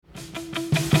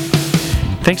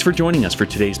Thanks for joining us for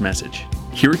today's message.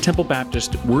 Here at Temple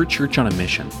Baptist, we're a church on a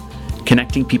mission,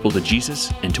 connecting people to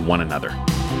Jesus and to one another.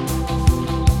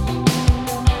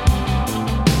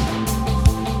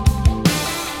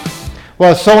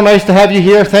 Well, it's so nice to have you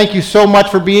here. Thank you so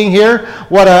much for being here.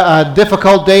 What a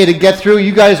difficult day to get through.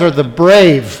 You guys are the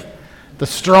brave, the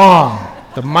strong,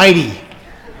 the mighty.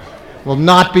 Will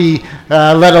not be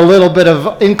let a little bit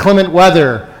of inclement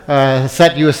weather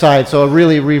set you aside. So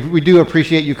really, we do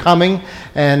appreciate you coming,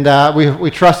 and we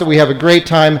trust that we have a great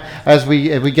time as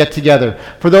we get together.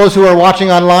 For those who are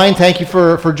watching online, thank you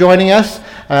for joining us.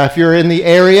 If you're in the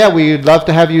area, we'd love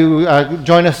to have you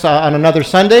join us on another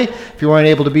Sunday. If you weren't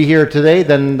able to be here today,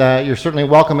 then you're certainly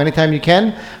welcome anytime you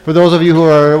can. For those of you who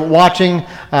are watching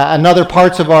in other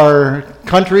parts of our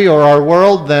country or our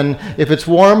world, then if it's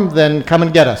warm, then come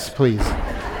and get us, please.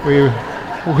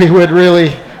 We would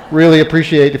really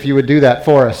appreciate if you would do that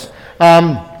for us.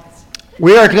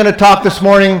 We are going to talk this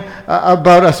morning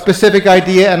about a specific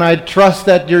idea, and I trust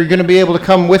that you're going to be able to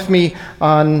come with me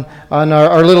on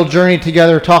our little journey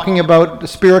together, talking about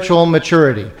spiritual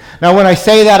maturity. Now, when I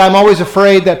say that, I'm always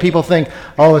afraid that people think,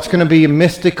 oh, it's going to be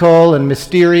mystical and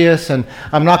mysterious, and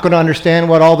I'm not going to understand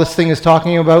what all this thing is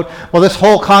talking about. Well, this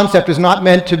whole concept is not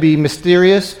meant to be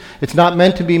mysterious. It's not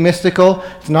meant to be mystical.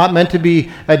 It's not meant to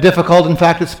be difficult. In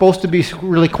fact, it's supposed to be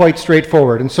really quite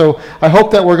straightforward. And so I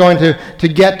hope that we're going to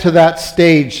get to that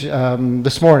stage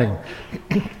this morning.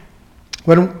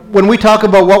 When we talk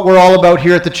about what we're all about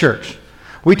here at the church,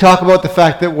 we talk about the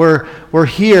fact that we're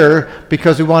here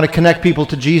because we want to connect people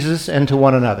to Jesus and to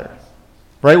one another.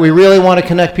 Right? We really want to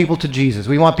connect people to Jesus.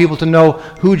 We want people to know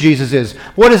who Jesus is.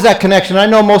 What is that connection? I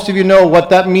know most of you know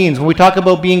what that means. When we talk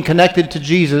about being connected to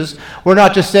Jesus, we're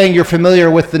not just saying you're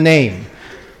familiar with the name.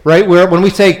 Right? When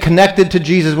we say connected to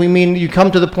Jesus, we mean you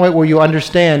come to the point where you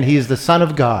understand He's the Son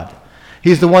of God.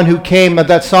 He's the one who came,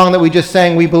 that song that we just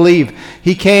sang, We Believe.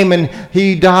 He came and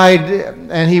He died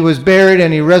and He was buried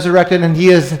and He resurrected, and He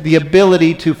has the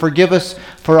ability to forgive us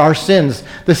for our sins,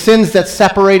 the sins that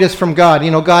separate us from God. You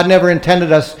know, God never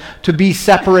intended us to be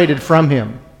separated from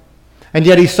Him. And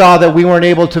yet He saw that we weren't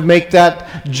able to make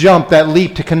that jump, that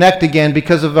leap to connect again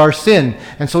because of our sin.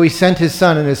 And so He sent His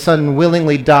Son, and His Son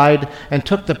willingly died and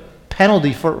took the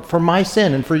penalty for my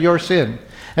sin and for your sin.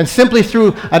 And simply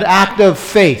through an act of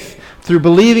faith, through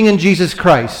believing in Jesus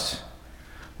Christ,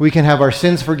 we can have our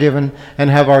sins forgiven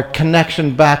and have our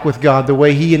connection back with God the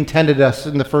way He intended us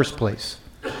in the first place.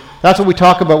 That's what we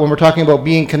talk about when we're talking about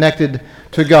being connected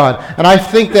to God. And I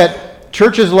think that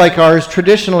churches like ours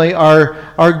traditionally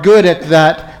are good at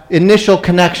that initial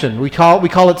connection. We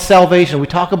call it salvation. We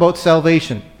talk about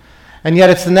salvation. And yet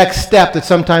it's the next step that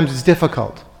sometimes is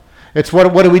difficult. It's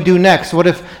what do we do next? What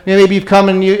if maybe you've come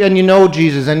and you know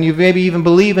Jesus and you maybe even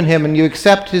believe in Him and you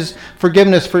accept His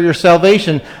forgiveness for your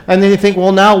salvation, and then you think,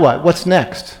 well, now what? What's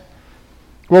next?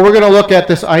 Well, we're going to look at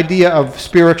this idea of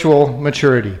spiritual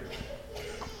maturity.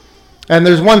 And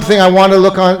there's one thing I want to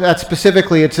look at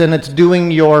specifically. It's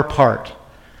doing your part.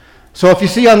 So if you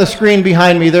see on the screen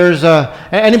behind me, there's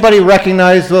anybody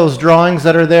recognize those drawings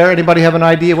that are there? Anybody have an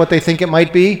idea what they think it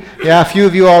might be? Yeah, a few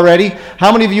of you already.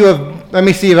 How many of you have, let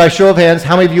me see if I show of hands,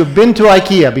 how many of you have been to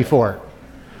IKEA before?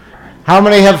 How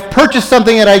many have purchased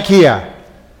something at IKEA?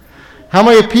 How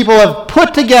many people have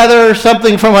put together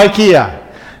something from IKEA?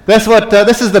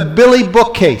 This is the Billy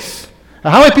bookcase. Now,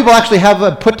 how many people actually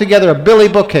have put together a Billy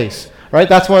bookcase? Right,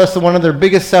 that's one of their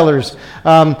biggest sellers,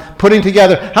 putting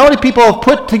together. How many people have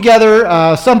put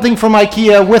together something from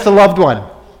IKEA with a loved one?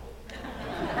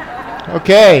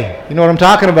 Okay, you know what I'm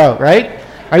talking about, right?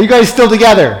 Are you guys still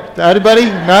together? Anybody?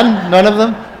 None? None of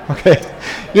them? Okay.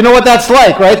 You know what that's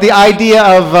like, right? The idea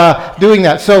of doing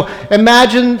that. So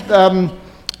imagine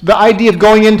the idea of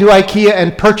going into IKEA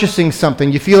and purchasing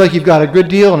something. You feel like you've got a good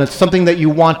deal and it's something that you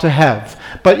want to have.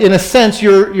 But in a sense,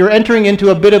 you're entering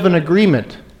into a bit of an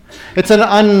agreement. It's an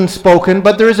unspoken,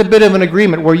 but there is a bit of an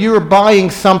agreement where you are buying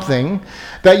something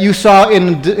that you saw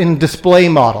in display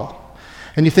model.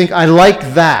 And you think, I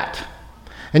like that.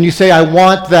 And you say, I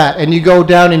want that. And you go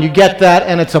down and you get that,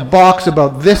 and it's a box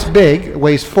about this big. It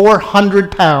weighs 400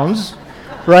 pounds,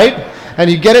 right? And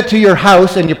you get it to your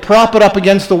house, and you prop it up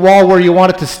against the wall where you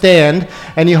want it to stand,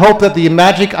 and you hope that the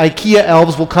magic IKEA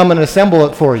elves will come and assemble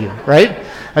it for you, right?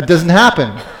 That doesn't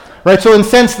happen. Right, so in a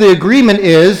sense, the agreement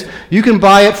is you can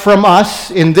buy it from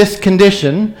us in this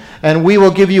condition, and we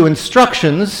will give you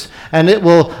instructions, and it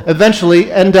will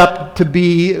eventually end up to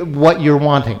be what you're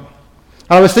wanting.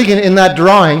 I was thinking in that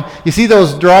drawing, you see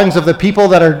those drawings of the people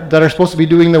that are supposed to be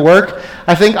doing the work?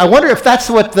 I wonder if that's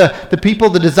what the people,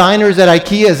 the designers at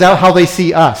IKEA, is that how they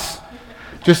see us.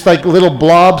 just like little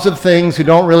blobs of things who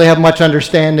don't really have much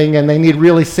understanding, and they need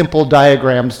really simple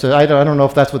diagrams to, I don't know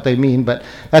if that's what they mean, but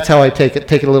that's how I take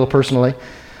it a little personally.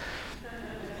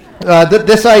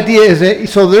 This idea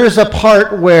is, so there's a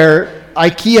part where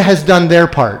IKEA has done their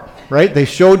part, right? They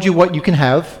showed you what you can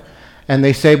have, and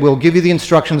they say, we'll give you the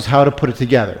instructions how to put it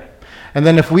together. And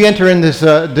then if we enter in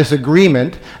this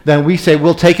agreement, then we say,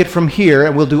 we'll take it from here,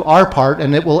 and we'll do our part,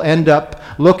 and it will end up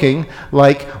looking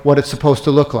like what it's supposed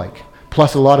to look like,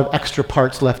 plus a lot of extra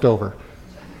parts left over.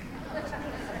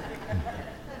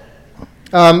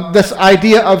 This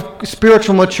idea of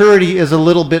spiritual maturity is a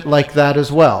little bit like that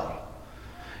as well,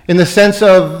 in the sense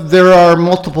of there are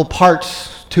multiple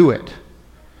parts to it.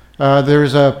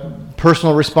 There's a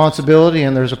personal responsibility,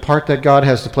 and there's a part that God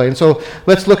has to play. And so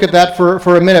let's look at that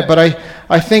for a minute. But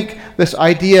I think this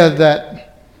idea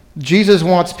that Jesus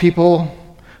wants people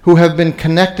who have been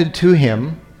connected to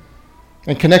him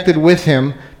and connected with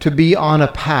him to be on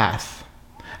a path.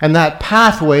 And that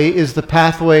pathway is the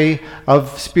pathway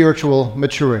of spiritual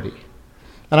maturity.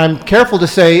 And I'm careful to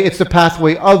say it's the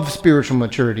pathway of spiritual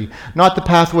maturity, not the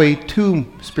pathway to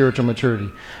spiritual maturity.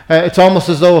 It's almost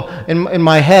as though in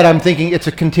my head I'm thinking it's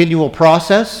a continual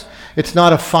process. It's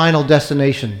not a final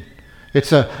destination.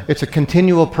 It's a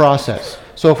continual process.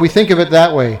 So if we think of it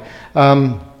that way,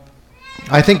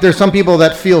 I think there's some people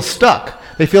that feel stuck.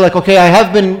 They feel like, okay, I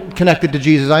have been connected to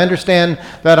Jesus. I understand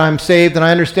that I'm saved, and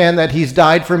I understand that he's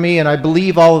died for me, and I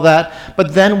believe all of that.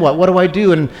 But then what? What do I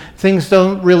do? And things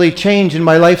don't really change in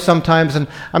my life sometimes, and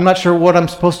I'm not sure what I'm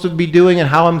supposed to be doing and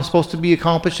how I'm supposed to be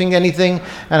accomplishing anything.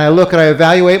 And I look and I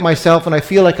evaluate myself, and I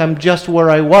feel like I'm just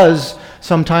where I was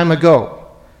some time ago.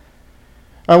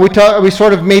 We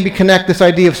sort of maybe connect this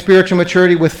idea of spiritual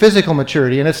maturity with physical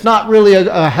maturity, and it's not really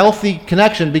a healthy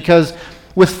connection, because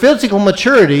with physical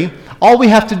maturity, all we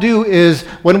have to do is,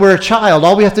 when we're a child,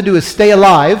 all we have to do is stay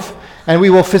alive, and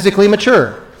we will physically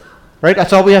mature. Right?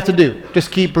 That's all we have to do.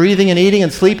 Just keep breathing and eating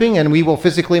and sleeping, and we will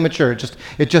physically mature.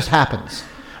 It just happens.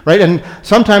 Right? And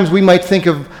sometimes we might think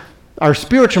of our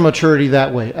spiritual maturity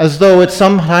that way, as though it's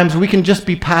sometimes we can just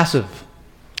be passive,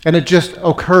 and it just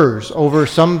occurs over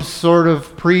some sort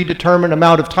of predetermined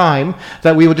amount of time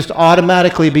that we will just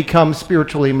automatically become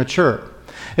spiritually mature.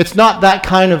 It's not that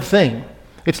kind of thing.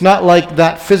 It's not like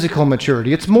that physical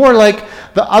maturity. It's more like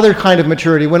the other kind of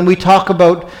maturity when we talk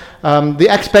about the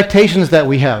expectations that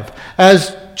we have.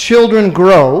 As children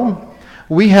grow,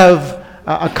 we have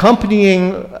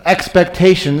accompanying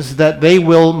expectations that they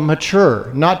will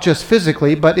mature, not just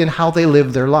physically, but in how they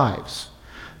live their lives.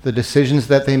 The decisions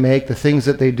that they make, the things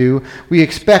that they do, we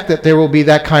expect that there will be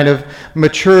that kind of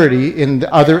maturity in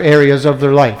the other areas of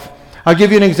their life. I'll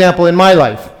give you an example in my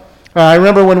life. I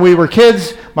remember when we were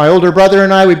kids, my older brother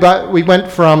and I, we went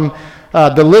from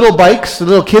the little bikes, the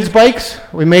little kids' bikes.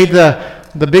 We made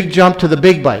the big jump to the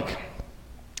big bike.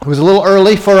 It was a little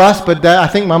early for us, but I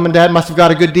think Mom and Dad must have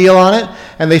got a good deal on it,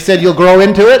 and they said, you'll grow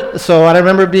into it. So I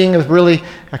remember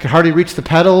I could hardly reach the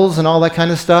pedals and all that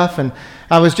kind of stuff, and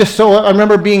I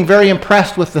remember being very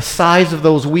impressed with the size of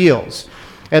those wheels.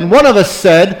 And one of us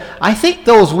said, I think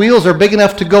those wheels are big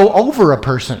enough to go over a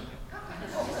person.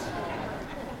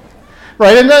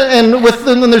 Right, and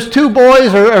then there's two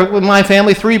boys, or in my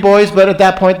family, three boys, but at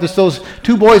that point there's those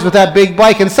two boys with that big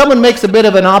bike, and someone makes a bit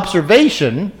of an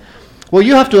observation. Well,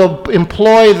 you have to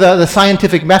employ the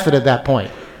scientific method at that point.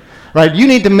 Right, you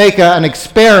need to make an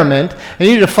experiment, and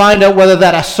you need to find out whether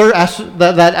that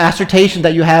assertion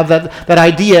that you have, that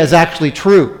idea is actually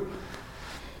true.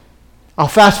 I'll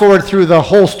fast forward through the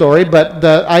whole story, but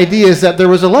the idea is that there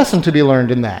was a lesson to be learned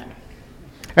in that.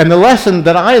 And the lesson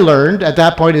that I learned at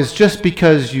that point is just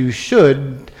because you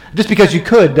could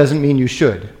doesn't mean you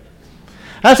should.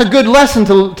 That's a good lesson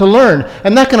to learn,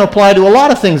 and that can apply to a lot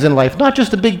of things in life, not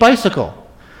just a big bicycle.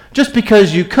 Just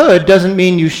because you could doesn't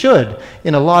mean you should.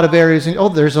 In a lot of areas,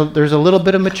 there's a little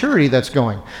bit of maturity that's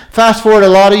going. Fast forward a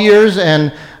lot of years,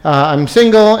 and I'm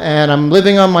single, and I'm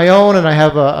living on my own, and I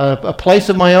have a place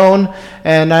of my own.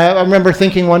 And I remember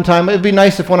thinking one time, it'd be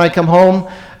nice if when I come home,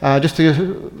 just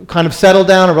to kind of settle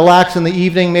down and relax in the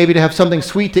evening, maybe to have something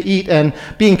sweet to eat. And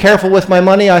being careful with my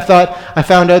money, I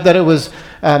found out that it was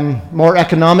more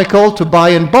economical to buy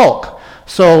in bulk.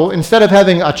 So instead of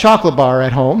having a chocolate bar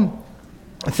at home,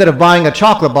 instead of buying a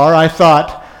chocolate bar, I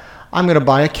thought, I'm going to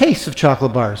buy a case of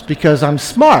chocolate bars because I'm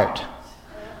smart,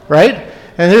 right?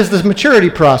 And there's this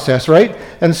maturity process, right?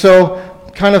 And so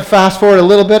kind of fast forward a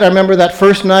little bit, I remember that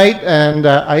first night, and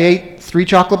I ate 3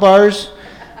 chocolate bars,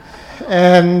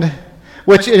 and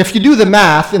if you do the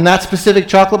math in that specific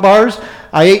chocolate bars,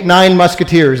 I ate 9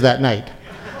 Musketeers that night.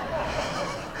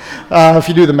 if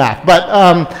you do the math.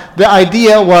 But the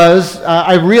idea was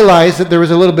I realized that there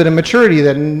was a little bit of maturing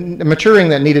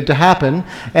that needed to happen.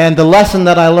 And the lesson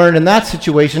that I learned in that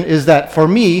situation is that for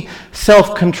me,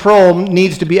 self-control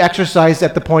needs to be exercised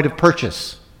at the point of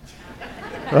purchase.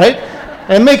 Right?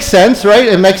 And it makes sense, right?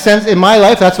 It makes sense in my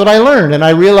life. That's what I learned. And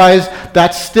I realized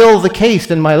that's still the case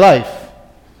in my life.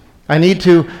 I need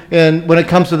to, and when it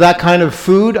comes to that kind of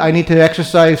food, I need to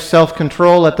exercise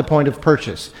self-control at the point of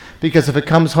purchase. Because if it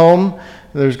comes home,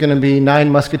 there's going to be 9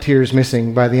 musketeers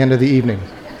missing by the end of the evening.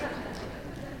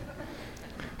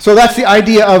 So that's the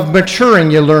idea of maturing.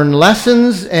 You learn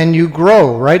lessons and you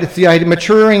grow, right? It's the idea.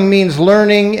 Maturing means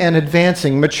learning and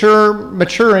advancing.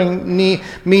 Maturing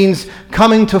means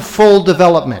coming to full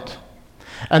development.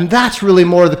 And that's really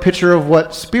more the picture of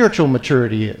what spiritual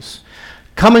maturity is.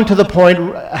 Coming to the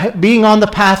point, being on the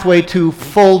pathway to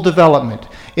full development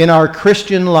in our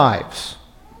Christian lives.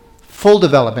 Full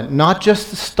development, not just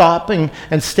stopping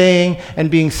and staying and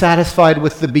being satisfied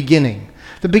with the beginning.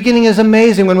 The beginning is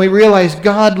amazing when we realize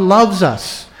God loves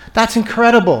us. That's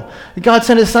incredible. God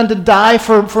sent his son to die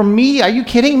for me. Are you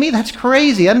kidding me? That's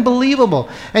crazy, unbelievable.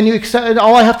 And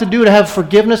all I have to do to have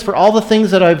forgiveness for all the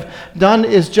things that I've done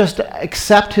is just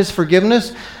accept his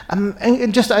forgiveness.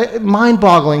 And just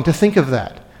mind-boggling to think of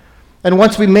that. And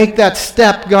once we make that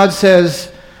step, God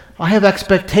says, I have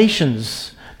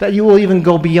expectations that you will even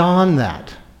go beyond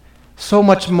that. So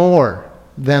much more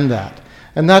than that.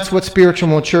 And that's what spiritual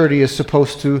maturity is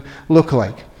supposed to look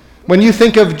like. When you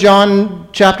think of John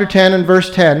chapter 10 and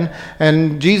verse 10,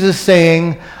 and Jesus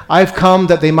saying, I've come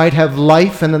that they might have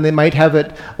life and then they might have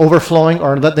it overflowing,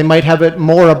 or that they might have it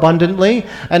more abundantly,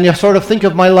 and you sort of think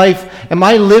of my life, am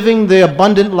I living the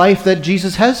abundant life that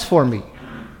Jesus has for me?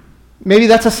 Maybe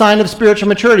that's a sign of spiritual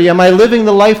maturity. Am I living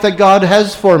the life that God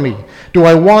has for me? Do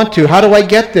I want to? How do I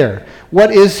get there?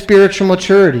 What is spiritual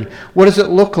maturity? What does it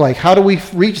look like? How do we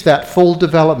reach that full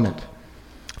development?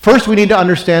 First, we need to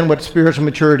understand what spiritual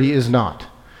maturity is not.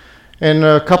 In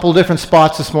a couple different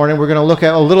spots this morning, we're going to look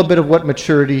at a little bit of what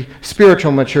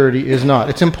spiritual maturity is not.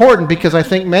 It's important because I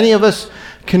think many of us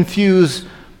confuse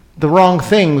the wrong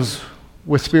things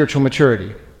with spiritual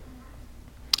maturity.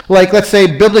 Like, let's say,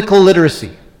 biblical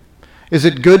literacy. Is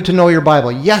it good to know your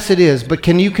Bible? Yes, it is. But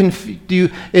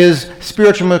is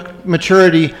spiritual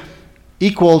maturity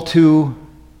equal to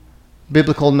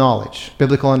biblical knowledge,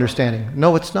 biblical understanding?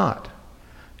 No, it's not.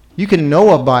 You can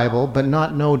know a Bible, but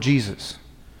not know Jesus.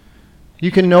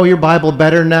 You can know your Bible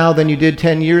better now than you did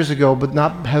 10 years ago, but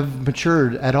not have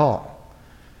matured at all.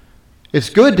 It's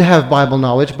good to have Bible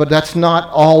knowledge, but that's not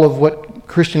all of what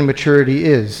Christian maturity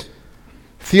is.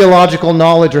 Theological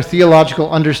knowledge or theological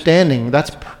understanding,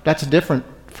 that's different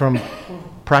from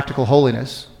practical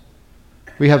holiness.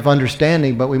 We have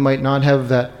understanding, but we might not have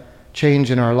that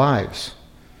change in our lives.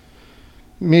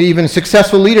 Even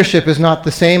successful leadership is not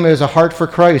the same as a heart for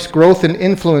Christ. Growth and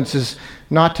influence is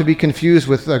not to be confused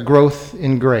with a growth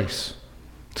in grace.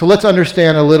 So let's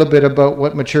understand a little bit about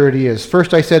what maturity is.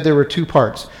 First, I said there were 2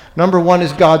 parts. Number 1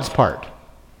 is God's part.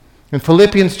 In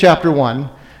Philippians chapter 1,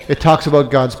 it talks about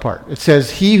God's part. It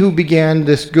says, he who began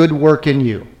this good work in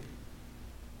you,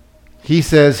 he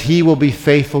says he will be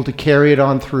faithful to carry it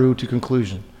on through to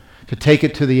conclusion, to take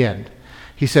it to the end.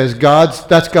 He says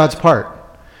that's God's part.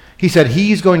 He said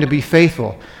he's going to be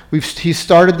faithful. He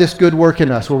started this good work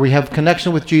in us where we have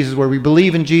connection with Jesus, where we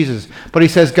believe in Jesus. But he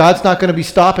says God's not going to be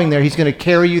stopping there. He's going to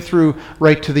carry you through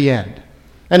right to the end.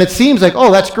 And it seems like,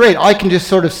 oh, that's great. I can just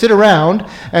sort of sit around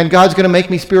and God's going to make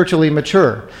me spiritually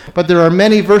mature. But there are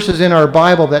many verses in our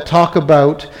Bible that talk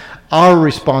about our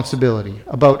responsibility,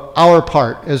 about our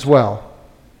part as well.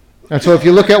 And so if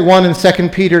you look at one in 2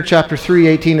 Peter chapter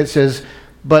 3:18, it says,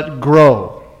 but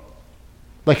grow.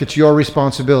 Like it's your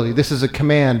responsibility. This is a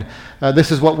command.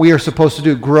 This is what we are supposed to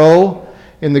do. Grow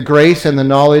in the grace and the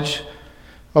knowledge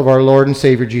of our Lord and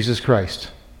Savior Jesus Christ.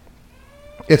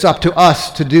 It's up to us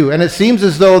to do. And it seems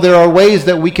as though there are ways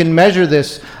that we can measure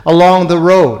this along the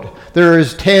road. There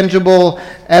is tangible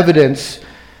evidence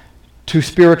to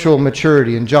spiritual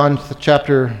maturity. In John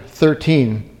chapter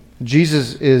 13,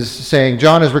 Jesus is saying,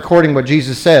 John is recording what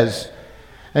Jesus says.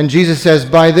 And Jesus says,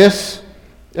 by this,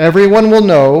 everyone will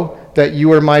know that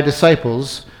you are my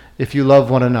disciples if you love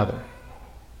one another.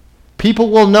 People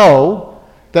will know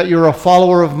that you're a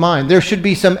follower of mine. There should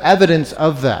be some evidence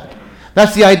of that.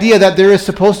 That's the idea that there is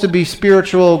supposed to be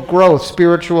spiritual growth,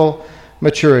 spiritual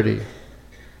maturity.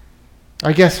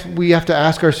 I guess we have to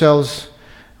ask ourselves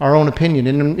our own opinion.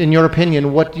 In your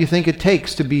opinion, what do you think it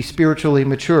takes to be spiritually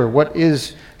mature? What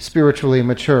is spiritually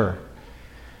mature?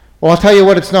 Well, I'll tell you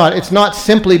what it's not. It's not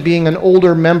simply being an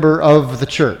older member of the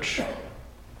church.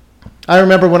 I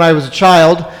remember when I was a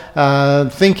child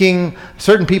thinking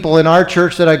certain people in our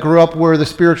church that I grew up were the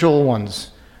spiritual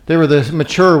ones. They were the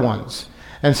mature ones.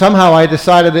 And somehow I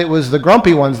decided it was the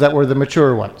grumpy ones that were the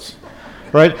mature ones.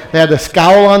 Right? They had the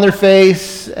scowl on their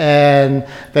face, and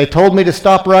they told me to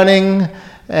stop running,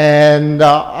 and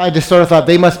I just sort of thought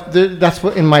that's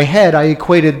what in my head I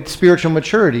equated spiritual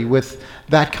maturity with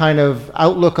that kind of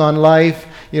outlook on life.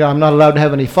 I'm not allowed to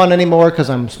have any fun anymore because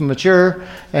I'm mature,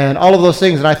 and all of those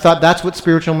things, and I thought that's what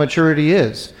spiritual maturity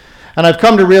is. And I've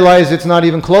come to realize it's not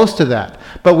even close to that.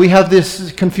 But we have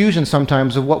this confusion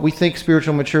sometimes of what we think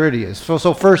spiritual maturity is.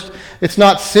 So first, it's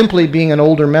not simply being an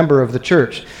older member of the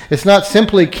church. It's not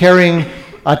simply carrying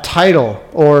a title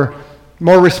or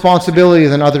more responsibility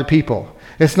than other people.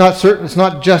 It's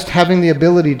not just having the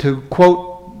ability to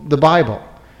quote the Bible.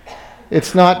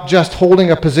 It's not just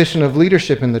holding a position of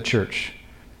leadership in the church.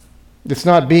 It's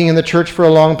not being in the church for a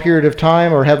long period of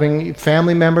time or having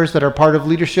family members that are part of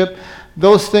leadership.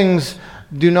 Those things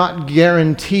do not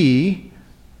guarantee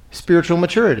spiritual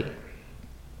maturity.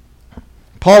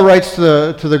 Paul writes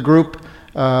to the group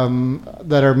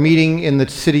that are meeting in the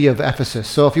city of Ephesus.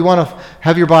 So if you want to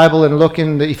have your Bible and look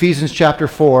in the Ephesians chapter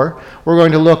 4, we're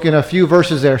going to look in a few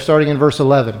verses there, starting in verse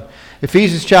 11.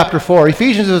 Ephesians chapter 4.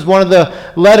 Ephesians is one of the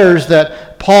letters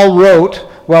that Paul wrote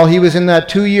while he was in that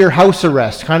 2-year house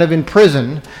arrest, kind of in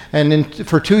prison, and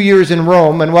for 2 years in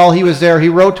Rome. And while he was there, he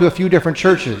wrote to a few different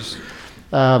churches.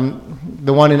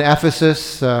 The one in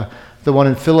Ephesus, the one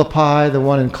in Philippi, the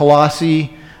one in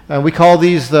Colossae. We call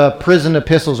these the prison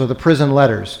epistles or the prison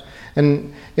letters.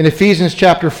 And in Ephesians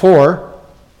chapter 4,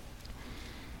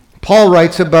 Paul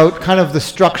writes about kind of the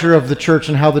structure of the church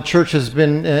and how the church has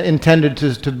been intended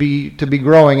to be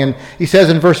growing. And he says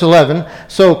in verse 11,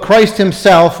 so Christ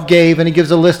himself gave, and he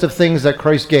gives a list of things that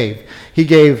Christ gave. He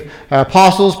gave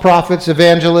apostles, prophets,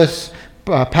 evangelists,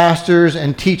 pastors,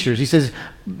 and teachers. He says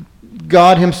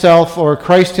God himself or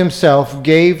Christ himself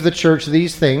gave the church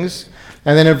these things.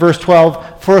 And then in verse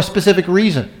 12, for a specific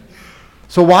reason.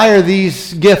 So why are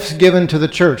these gifts given to the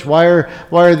church? Why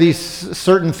are these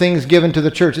certain things given to the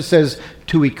church? It says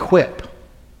to equip.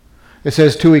 It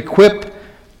says to equip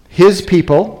his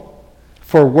people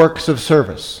for works of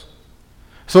service.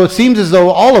 So it seems as though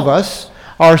all of us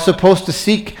are supposed to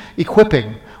seek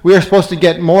equipping. We are supposed to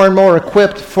get more and more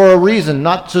equipped for a reason,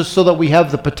 not just so that we have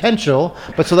the potential,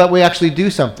 but so that we actually do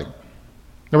something.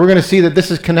 And we're going to see that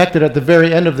this is connected at the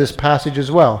very end of this passage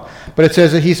as well. But it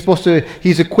says that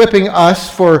he's equipping us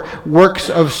for works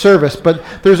of service. But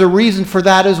there's a reason for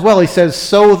that as well. He says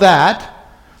so that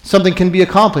something can be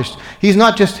accomplished.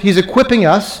 He's equipping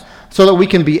us so that we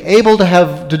can be able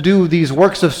to do these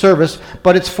works of service,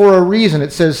 but it's for a reason.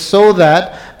 It says so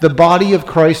that the body of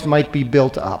Christ might be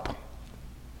built up.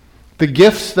 The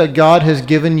gifts that God has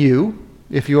given you,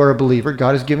 if you are a believer,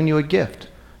 God has given you a gift.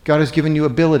 God has given you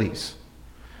abilities.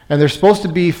 And they're supposed to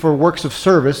be for works of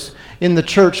service in the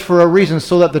church for a reason,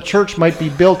 so that the church might be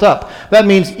built up. That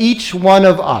means each one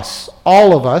of us,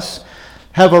 all of us,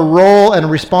 have a role and a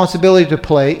responsibility to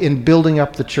play in building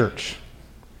up the church.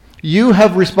 You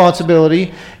have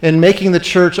responsibility in making the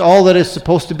church all that it's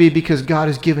supposed to be, because God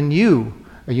has given you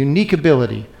a unique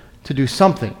ability to do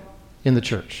something in the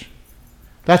church.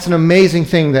 That's an amazing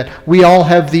thing, that we all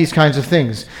have these kinds of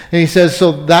things. And he says,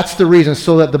 so that's the reason,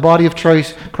 so that the body of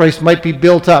Christ might be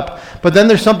built up. But then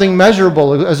there's something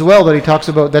measurable as well that he talks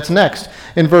about that's next.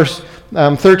 In verse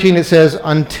 13 it says,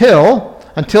 until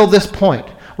this point.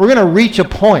 We're going to reach a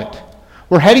point.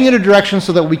 We're heading in a direction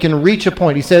so that we can reach a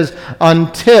point. He says,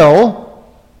 until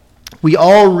we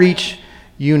all reach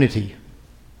unity.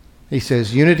 He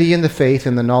says, unity in the faith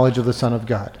and the knowledge of the Son of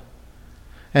God.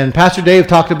 And Pastor Dave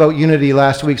talked about unity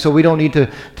last week, so we don't need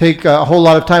to take a whole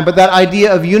lot of time. But that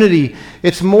idea of unity,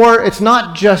 it's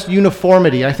not just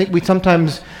uniformity. I think we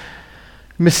sometimes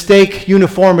mistake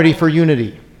uniformity for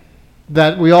unity.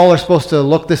 That we all are supposed to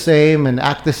look the same and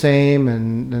act the same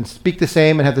and speak the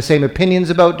same and have the same opinions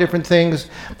about different things.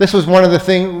 This was one of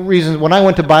the reasons when I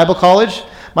went to Bible college.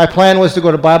 My plan was to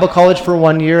go to Bible college for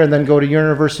 1 year and then go to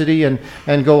university and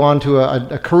go on to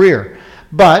a career.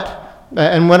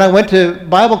 And when I went to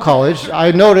Bible college,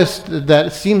 I noticed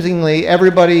that seemingly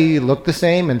everybody looked the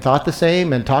same and thought the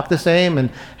same and talked the same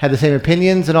and had the same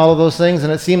opinions and all of those things.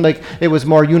 And it seemed like it was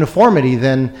more uniformity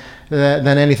than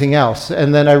anything else.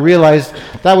 And then I realized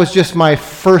that was just my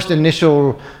first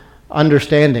initial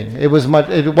understanding. It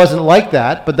wasn't like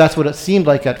that, but that's what it seemed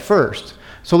like at first.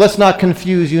 So let's not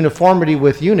confuse uniformity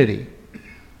with unity.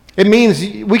 It means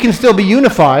we can still be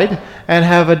unified and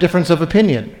have a difference of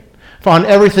opinion on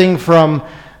everything from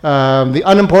the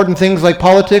unimportant things like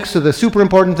politics to the super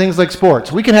important things like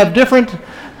sports. We can have different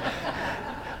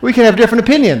we can have different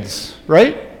opinions,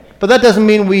 right? But that doesn't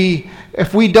mean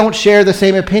if we don't share the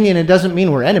same opinion, it doesn't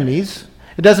mean we're enemies.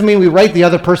 It doesn't mean we write the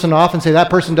other person off and say that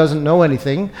person doesn't know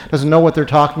anything, doesn't know what they're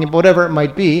talking about, whatever it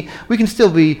might be. We can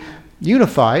still be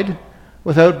unified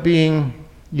without being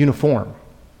uniform.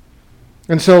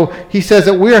 And so he says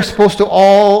that we are supposed to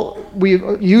we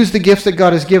use the gifts that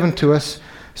God has given to us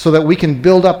so that we can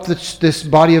build up this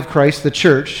body of Christ, the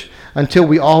church, until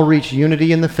we all reach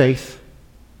unity in the faith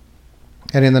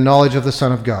and in the knowledge of the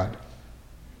Son of God.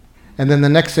 And then the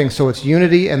next thing, so it's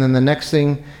unity, and then the next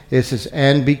thing is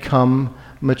and become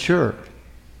mature.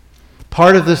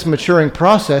 Part of this maturing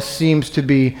process seems to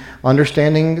be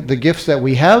understanding the gifts that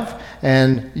we have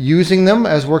and using them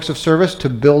as works of service to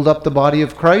build up the body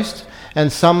of Christ,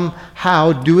 and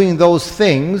somehow doing those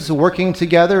things, working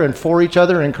together and for each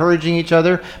other, encouraging each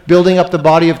other, building up the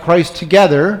body of Christ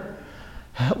together,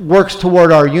 works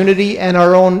toward our unity and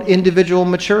our own individual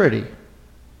maturity.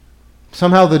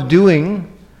 Somehow the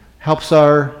doing helps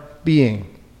our being.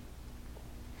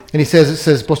 And it says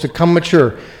supposed to become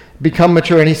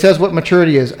mature, and he says what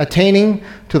maturity is: attaining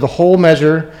to the whole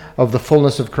measure of the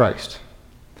fullness of Christ.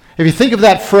 If you think of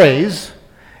that phrase,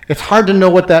 it's hard to know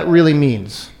what that really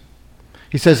means.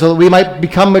 He says, so that we might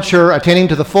become mature, attaining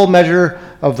to the full measure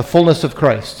of the fullness of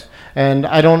Christ. And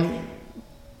I don't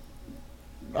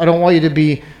want you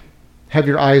to have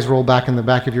your eyes roll back in the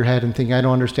back of your head and think, I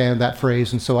don't understand that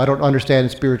phrase, and so I don't understand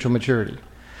spiritual maturity.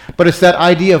 But it's that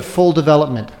idea of full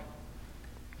development.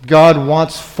 God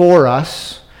wants for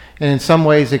us, and in some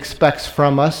ways expects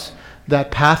from us,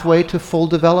 that pathway to full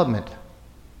development.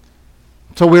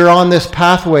 So we're on this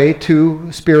pathway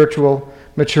to spiritual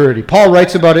maturity. Paul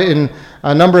writes about it in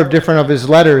a number of different of his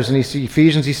letters. In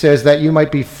Ephesians, he says that you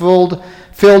might be filled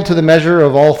to the measure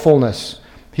of all fullness.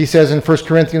 He says in 1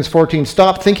 Corinthians 14,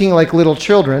 stop thinking like little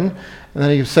children. And then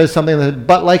he says something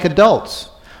but like adults.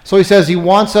 So he says he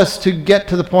wants us to get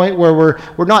to the point where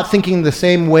we're not thinking the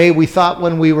same way we thought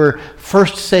when we were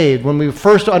first saved, when we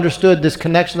first understood this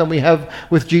connection that we have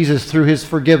with Jesus through his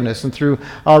forgiveness and through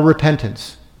our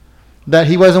repentance. That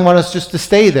he doesn't want us just to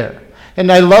stay there. And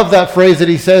I love that phrase that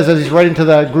he says as he's writing to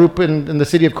that group in the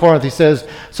city of Corinth. He says,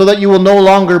 so that you will no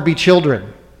longer be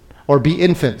children or be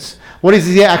infants. What is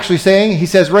he actually saying? He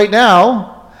says, right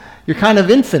now, you're kind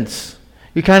of infants.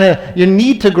 You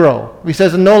need to grow. He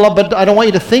says, no, but I don't want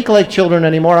you to think like children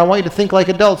anymore. I want you to think like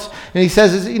adults. And he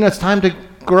says, it's time to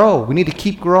grow. We need to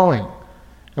keep growing.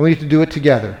 And we need to do it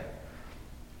together.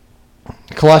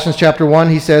 Colossians chapter 1,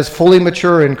 he says, fully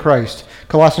mature in Christ.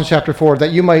 Colossians chapter 4,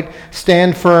 that you might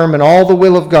stand firm in all the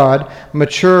will of God,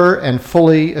 mature and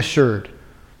fully assured.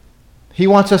 He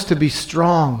wants us to be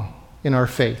strong in our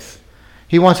faith.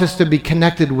 He wants us to be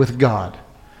connected with God,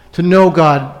 to know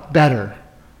God better,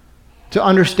 to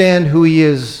understand who he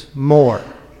is more,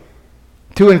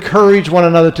 to encourage one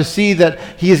another, to see that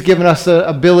he has given us the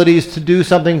abilities to do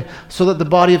something so that the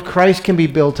body of Christ can be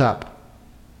built up.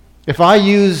 If I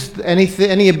use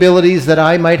any abilities that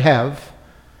I might have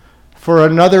for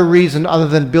another reason other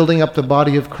than building up the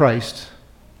body of Christ,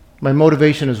 my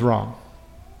motivation is wrong.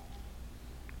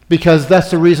 Because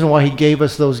that's the reason why he gave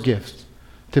us those gifts,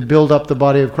 to build up the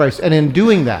body of Christ. And in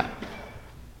doing that,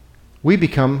 we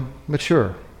become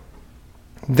mature.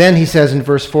 Then he says in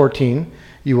verse 14,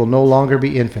 you will no longer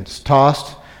be infants,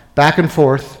 tossed back and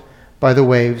forth by the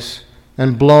waves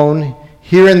and blown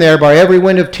here and there by every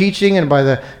wind of teaching and by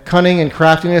the cunning and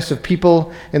craftiness of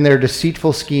people in their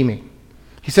deceitful scheming.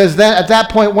 He says that at that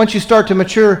point, once you start to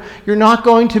mature, you're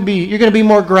going to be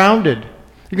more grounded.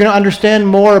 You're going to understand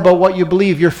more about what you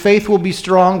believe. Your faith will be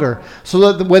stronger.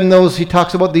 So that he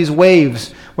talks about these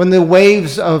waves, when the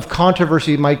waves of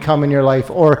controversy might come in your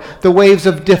life, or the waves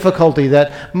of difficulty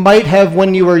that might have,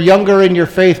 when you were younger in your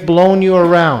faith, blown you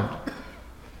around.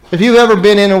 If you've ever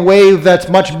been in a wave that's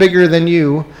much bigger than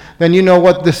you, then you know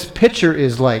what this picture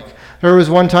is like. There was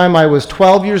one time I was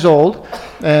 12 years old,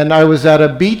 and I was at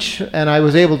a beach, and I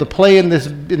was able to play in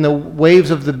the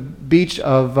waves of the beach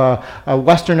of a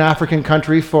Western African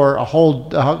country for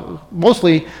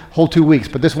mostly whole 2 weeks.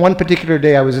 But this one particular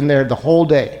day, I was in there the whole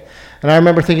day. And I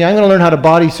remember thinking, I'm going to learn how to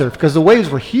body surf, because the waves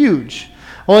were huge.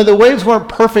 Only the waves weren't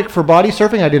perfect for body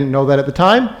surfing. I didn't know that at the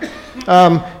time.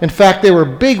 In fact, they were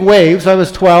big waves. I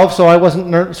was 12, so I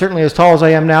wasn't certainly as tall as I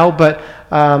am now, but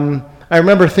I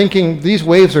remember thinking these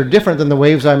waves are different than the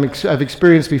waves I've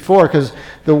experienced before, because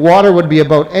the water would be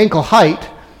about ankle height,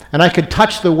 and I could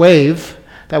touch the wave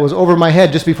that was over my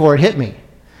head just before it hit me.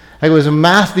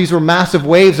 These were massive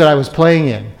waves that I was playing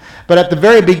in. But at the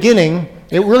very beginning,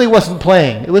 it really wasn't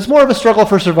playing. It was more of a struggle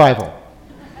for survival.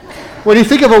 When you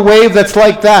think of a wave that's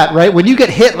like that, right? When you get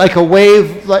hit like a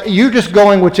wave, you're just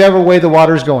going whichever way the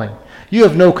water's going. You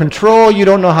have no control. You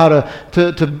don't know how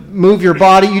to move your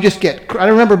body. You just I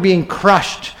remember being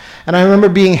crushed, and I remember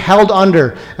being held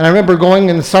under, and I remember going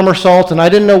in somersaults, and I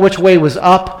didn't know which way was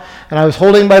up, and I was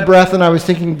holding my breath, and I was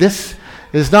thinking, this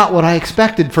is not what I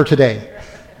expected for today.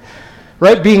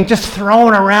 Right? Being just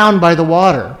thrown around by the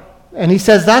water. And he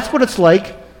says that's what it's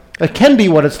like. It can be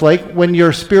what it's like when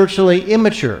you're spiritually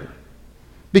immature.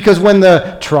 Because when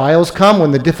the trials come,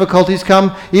 when the difficulties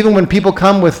come, even when people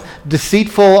come with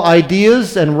deceitful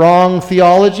ideas and wrong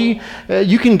theology,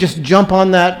 you can just jump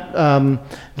on that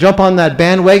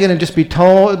bandwagon and just be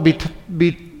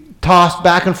tossed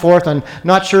back and forth and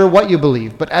not sure what you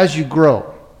believe. But as you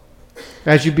grow,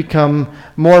 as you become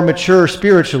more mature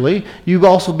spiritually, you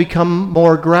also become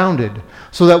more grounded,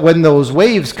 so that when those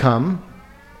waves come,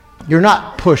 you're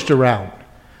not pushed around,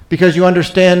 because you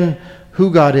understand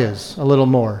who God is a little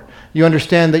more. You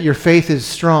understand that your faith is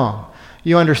strong.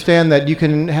 You understand that you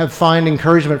can find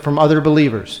encouragement from other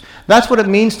believers. That's what it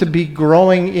means to be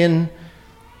growing in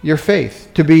your faith,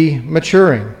 to be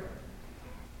maturing.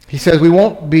 He says we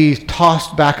won't be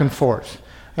tossed back and forth.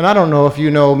 And I don't know if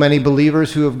you know many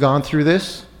believers who have gone through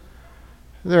this.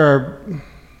 There are,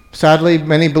 sadly,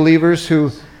 many believers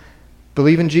who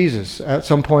believe in Jesus at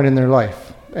some point in their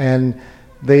life. And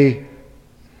they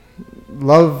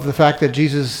love the fact that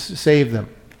Jesus saved them.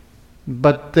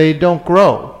 But they don't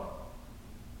grow.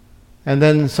 And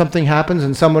then something happens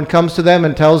and someone comes to them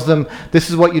and tells them, this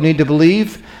is what you need to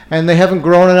believe. And they haven't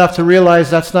grown enough to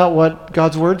realize that's not what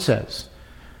God's Word says.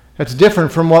 It's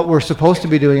different from what we're supposed to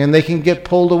be doing, and they can get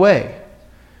pulled away.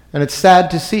 And it's sad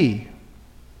to see.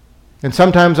 And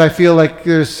sometimes I feel like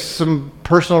there's some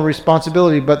personal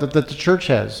responsibility that the church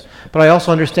has. But I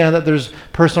also understand that there's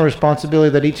personal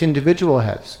responsibility that each individual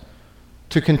has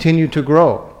to continue to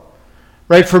grow.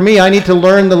 Right? For me, I need to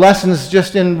learn the lessons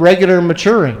just in regular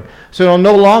maturing. So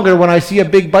no longer when I see a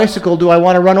big bicycle do I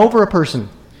want to run over a person.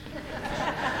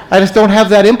 I just don't have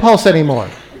that impulse anymore.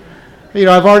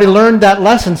 I've already learned that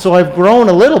lesson, so I've grown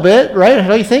a little bit, right?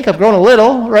 How do you think? I've grown a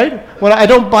little, right? When I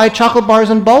don't buy chocolate bars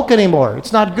in bulk anymore.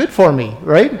 It's not good for me,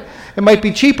 right? It might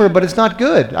be cheaper, but it's not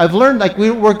good. I've learned,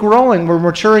 we're growing, we're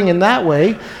maturing in that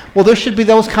way. Well, there should be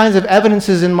those kinds of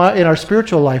evidences in our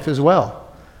spiritual life as well.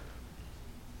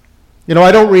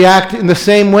 I don't react in the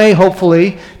same way,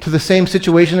 hopefully, to the same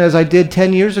situation as I did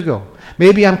 10 years ago.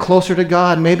 Maybe I'm closer to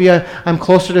God. Maybe I'm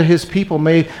closer to His people.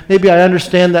 Maybe I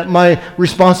understand that my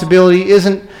responsibility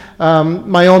isn't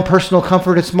my own personal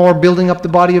comfort. It's more building up the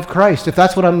body of Christ. If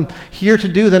that's what I'm here to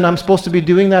do, then I'm supposed to be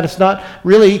doing that.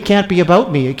 It can't be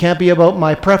about me. It can't be about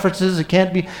my preferences.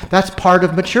 That's part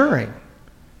of maturing.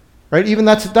 Right? Even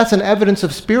that's an evidence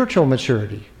of spiritual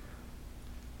maturity.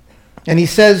 And he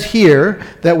says here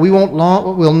that we'll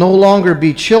no longer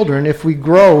be children if we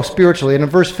grow spiritually. And in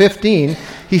verse 15,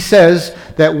 he says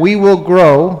that we will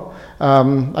grow.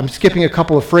 I'm skipping a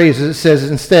couple of phrases. It says,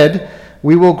 instead,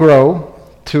 we will grow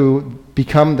to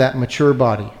become that mature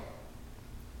body.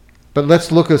 But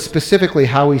let's look at specifically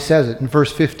how he says it in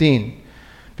verse 15.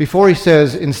 Before he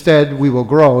says, instead, we will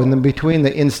grow, and then between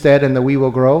the instead and the we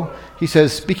will grow, he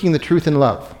says, speaking the truth in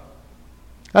love.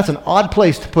 That's an odd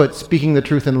place to put speaking the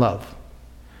truth in love.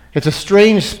 It's a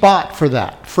strange spot for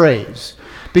that phrase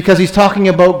because he's talking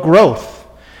about growth.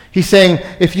 He's saying,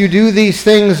 if you do these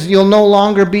things, you'll no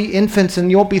longer be infants and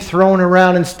you won't be thrown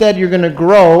around. Instead, you're going to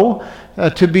grow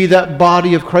to be that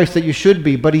body of Christ that you should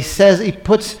be. But he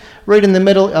puts right in the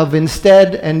middle of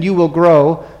instead and you will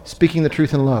grow, speaking the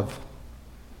truth in love.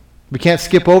 We can't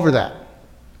skip over that.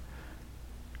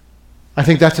 I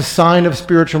think that's a sign of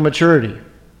spiritual maturity.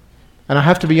 And I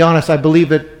have to be honest, I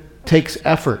believe it takes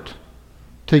effort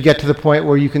to get to the point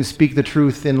where you can speak the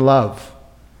truth in love.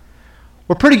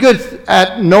 We're pretty good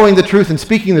at knowing the truth and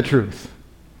speaking the truth.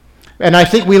 And I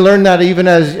think we learn that even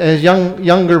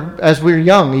as we're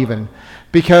young even,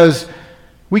 because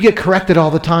we get corrected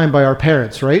all the time by our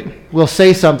parents, right? We'll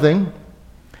say something,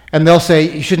 and they'll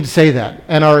say, you shouldn't say that.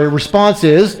 And our response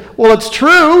is, well, it's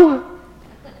true,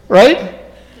 right?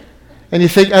 And you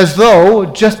think as though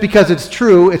just because it's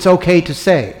true, it's okay to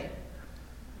say.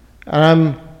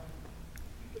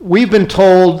 We've been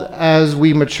told as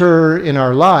we mature in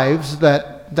our lives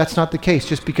that that's not the case.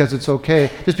 Just because it's okay,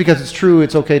 just because it's true,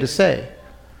 it's okay to say.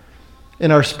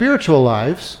 In our spiritual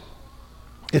lives,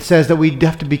 it says that we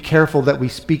have to be careful that we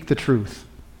speak the truth.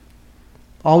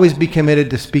 Always be committed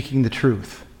to speaking the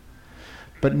truth.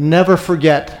 But never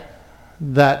forget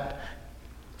that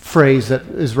phrase that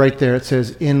is right there. It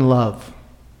says, in love.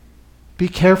 Be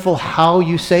careful how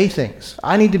you say things.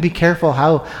 I need to be careful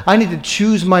I need to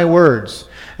choose my words.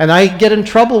 And I get in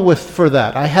trouble for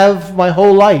that. I have my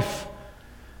whole life.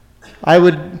 I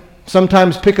would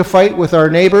sometimes pick a fight with our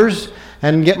neighbors,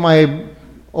 and get my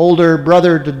older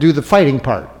brother to do the fighting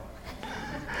part.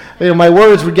 My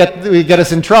words would get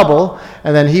us in trouble,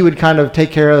 and then he would kind of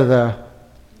take care of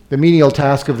the menial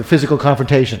task of the physical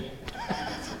confrontation.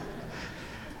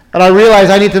 And I realize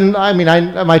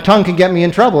my tongue can get me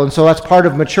in trouble, and so that's part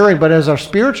of maturing. But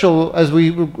as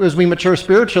we mature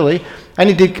spiritually, I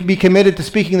need to be committed to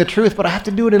speaking the truth, but I have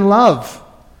to do it in love.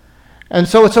 And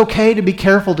so it's okay to be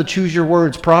careful to choose your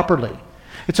words properly.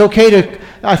 It's okay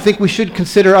I think we should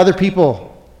consider other people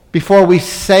before we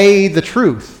say the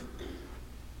truth.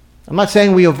 I'm not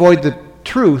saying we avoid the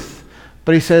truth,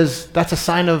 but he says that's a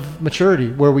sign of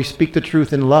maturity, where we speak the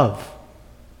truth in love.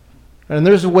 And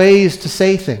there's ways to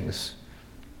say things.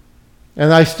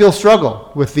 And I still struggle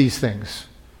with these things.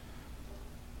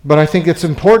 But I think it's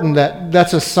important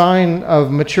that's a sign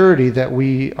of maturity, that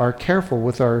we are careful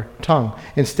with our tongue.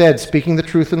 Instead, speaking the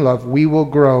truth in love, we will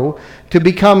grow to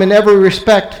become in every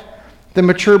respect the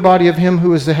mature body of him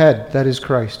who is the head, that is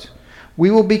Christ. We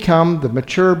will become the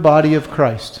mature body of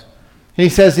Christ. And he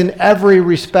says in every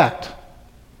respect.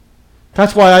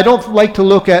 That's why I don't like to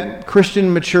look at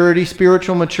Christian maturity,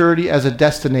 spiritual maturity, as a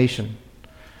destination.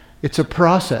 It's a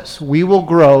process. We will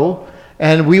grow,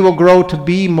 and we will grow to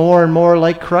be more and more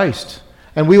like Christ.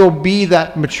 And we will be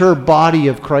that mature body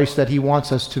of Christ that he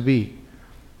wants us to be.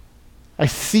 I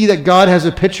see that God has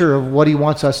a picture of what he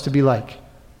wants us to be like.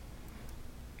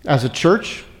 As a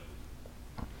church,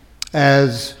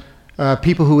 as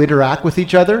people who interact with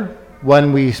each other,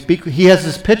 when we speak, he has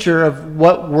this picture of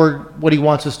what he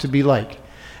wants us to be like.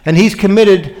 And he's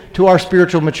committed to our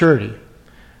spiritual maturity.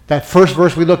 That first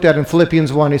verse we looked at in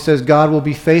Philippians 1, he says, God will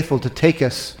be faithful to take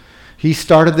us. He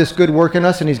started this good work in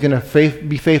us, and he's going to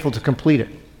be faithful to complete it.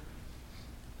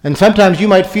 And sometimes you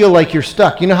might feel like you're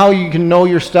stuck. You know how you can know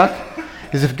you're stuck?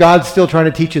 Is if God's still trying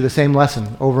to teach you the same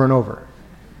lesson over and over.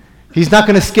 He's not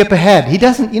going to skip ahead. He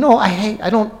doesn't, I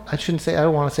don't want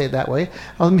to say it that way.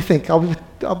 Let me think.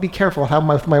 I'll be careful how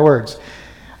with my words.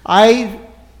 I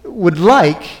would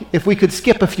like if we could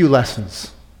skip a few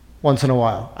lessons once in a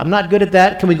while. I'm not good at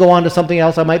that. Can we go on to something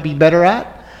else I might be better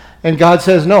at? And God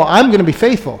says, no, I'm going to be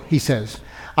faithful, he says.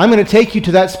 I'm going to take you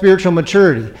to that spiritual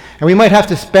maturity. And we might have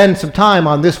to spend some time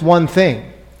on this one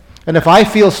thing. And if I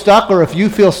feel stuck, or if you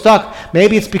feel stuck,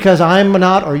 maybe it's because I'm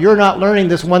not, or you're not learning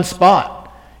this one spot.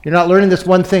 You're not learning this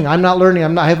one thing. I'm not learning.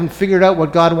 I haven't figured out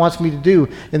what God wants me to do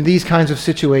in these kinds of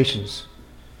situations.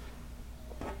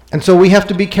 And so we have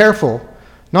to be careful,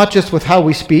 not just with how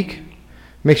we speak,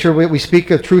 make sure we speak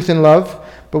the truth in love,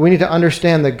 but we need to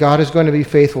understand that God is going to be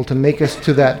faithful to make us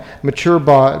to that mature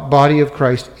body of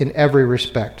Christ in every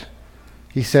respect.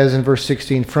 He says in verse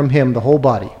 16, from him, the whole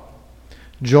body,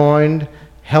 joined,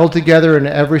 held together in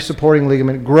every supporting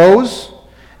ligament, grows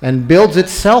and builds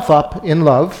itself up in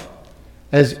love,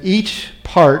 as each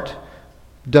part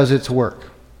does its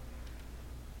work.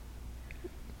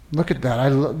 Look at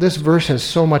that. This verse has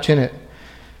so much in it.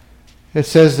 It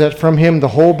says that from him the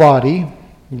whole body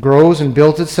grows and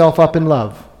builds itself up in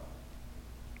love.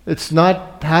 It's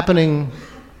not happening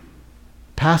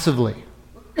passively.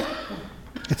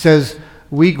 It says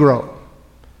we grow.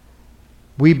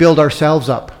 We build ourselves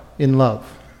up in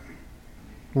love.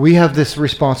 We have this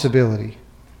responsibility.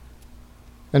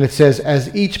 And it says,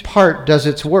 as each part does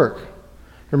its work.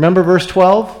 Remember verse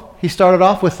 12? He started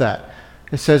off with that.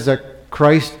 It says that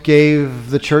Christ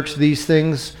gave the church these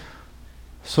things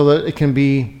so that it can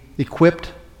be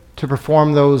equipped to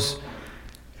perform those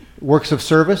works of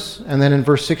service. And then in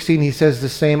verse 16, he says the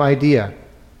same idea,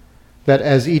 that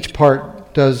as each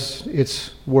part does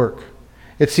its work.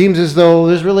 It seems as though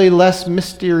there's really less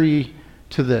mystery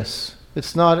to this.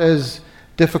 It's not as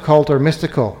difficult or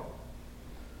mystical.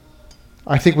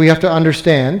 I think we have to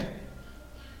understand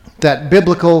that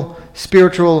biblical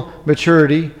spiritual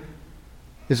maturity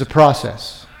is a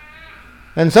process.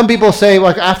 And some people say,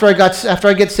 like, after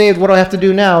I get saved, what do I have to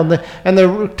do now? And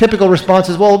the typical response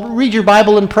is, well, read your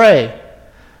Bible and pray.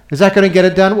 Is that going to get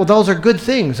it done? Well, those are good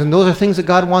things, and those are things that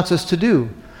God wants us to do.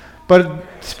 But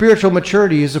spiritual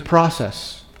maturity is a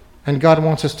process, and God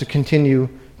wants us to continue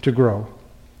to grow.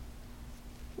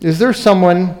 Is there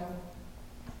someone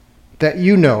that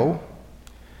you know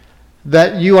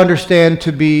that you understand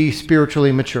to be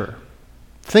spiritually mature?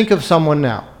 Think of someone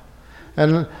now.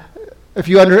 And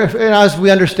as we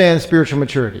understand spiritual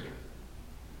maturity,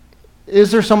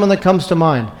 is there someone that comes to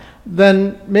mind?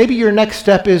 Then maybe your next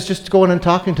step is just going and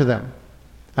talking to them.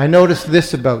 I noticed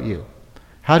this about you.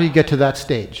 How do you get to that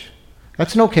stage?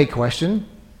 That's an okay question.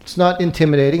 It's not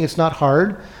intimidating. It's not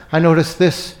hard. I noticed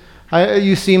this.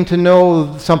 You seem to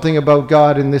know something about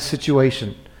God in this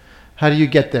situation. How do you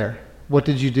get there? What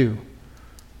did you do?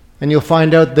 And you'll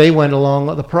find out they went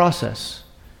along the process.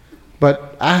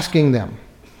 but asking them.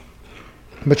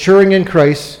 Maturing in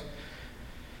Christ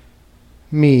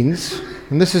means,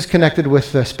 and this is connected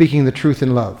with speaking the truth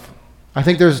in love. I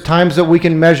think there's times that we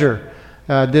can measure.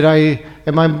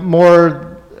 Am I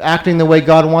more acting the way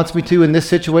God wants me to in this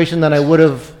situation than I would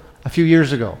have a few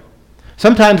years ago?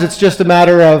 Sometimes it's just a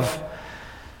matter of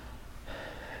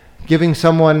giving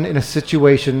someone in a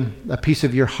situation a piece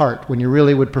of your heart when you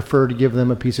really would prefer to give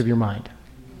them a piece of your mind.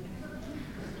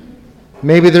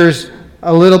 Maybe there's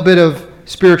a little bit of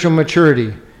spiritual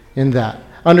maturity in that,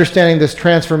 understanding this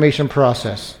transformation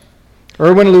process.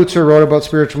 Erwin Lutzer wrote about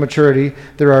spiritual maturity.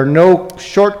 There are no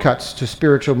shortcuts to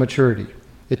spiritual maturity.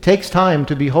 It takes time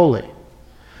to be holy.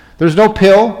 There's no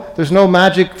pill, there's no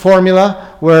magic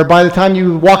formula where by the time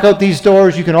you walk out these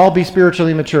doors, you can all be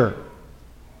spiritually mature.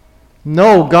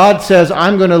 No, God says,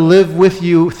 I'm going to live with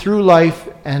you through life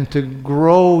and to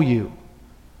grow you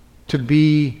to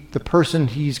be the person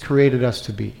He's created us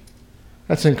to be.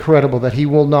 That's incredible that He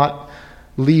will not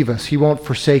leave us. He won't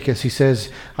forsake us. He says,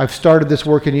 I've started this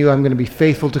work in you. I'm going to be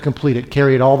faithful to complete it,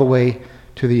 carry it all the way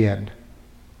to the end.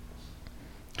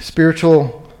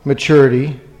 Spiritual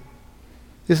maturity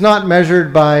is not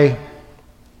measured by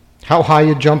how high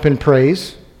you jump in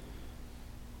praise,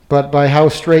 but by how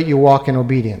straight you walk in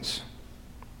obedience.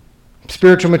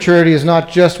 Spiritual maturity is not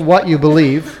just what you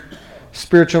believe.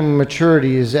 Spiritual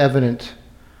maturity is evident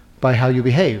by how you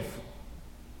behave.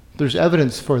 There's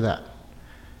evidence for that.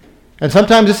 And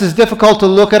sometimes this is difficult to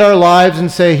look at our lives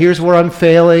and say, here's where I'm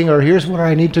failing, or here's where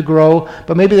I need to grow.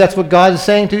 But maybe that's what God is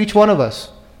saying to each one of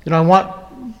us. I want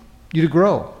you to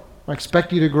grow. I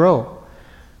expect you to grow.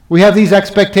 We have these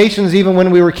expectations even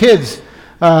when we were kids.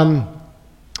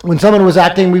 When someone was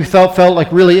acting we felt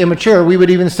like really immature, we would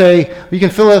even say, you can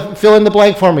fill in the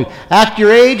blank for me. Act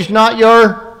your age, not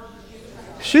your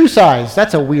shoe size.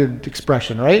 That's a weird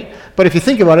expression, right? But if you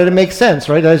think about it, it makes sense,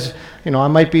 right? As I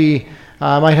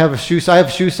might have a shoe size. I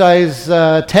have shoe size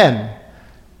 10,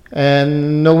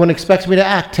 and no one expects me to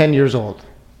act 10 years old.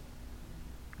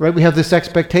 Right? We have this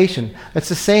expectation. That's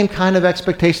the same kind of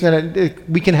expectation that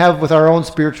we can have with our own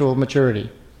spiritual maturity.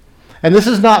 And this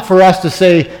is not for us to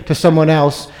say to someone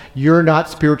else, you're not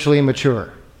spiritually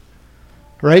mature.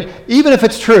 Right? Even if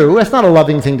it's true, that's not a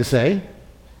loving thing to say.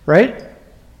 Right?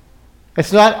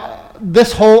 It's not,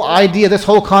 this whole idea, this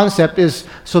whole concept is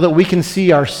so that we can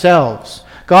see ourselves.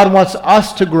 God wants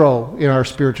us to grow in our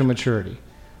spiritual maturity.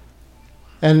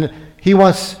 And He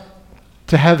wants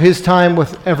to have His time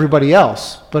with everybody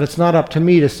else. But it's not up to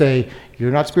me to say,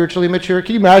 you're not spiritually mature.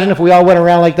 Can you imagine if we all went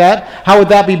around like that? How would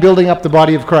that be building up the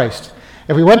body of Christ?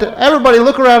 If we went to everybody,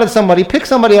 look around at somebody, pick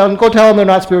somebody out and go tell them they're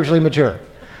not spiritually mature.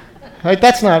 Right?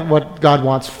 That's not what God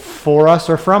wants for us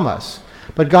or from us.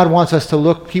 But God wants us to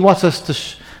look, He wants us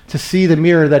to see the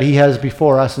mirror that He has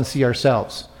before us and see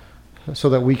ourselves so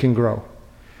that we can grow.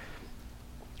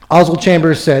 Oswald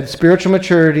Chambers said, spiritual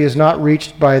maturity is not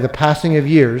reached by the passing of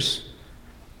years,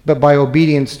 but by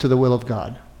obedience to the will of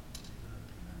God.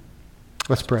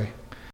 Let's pray.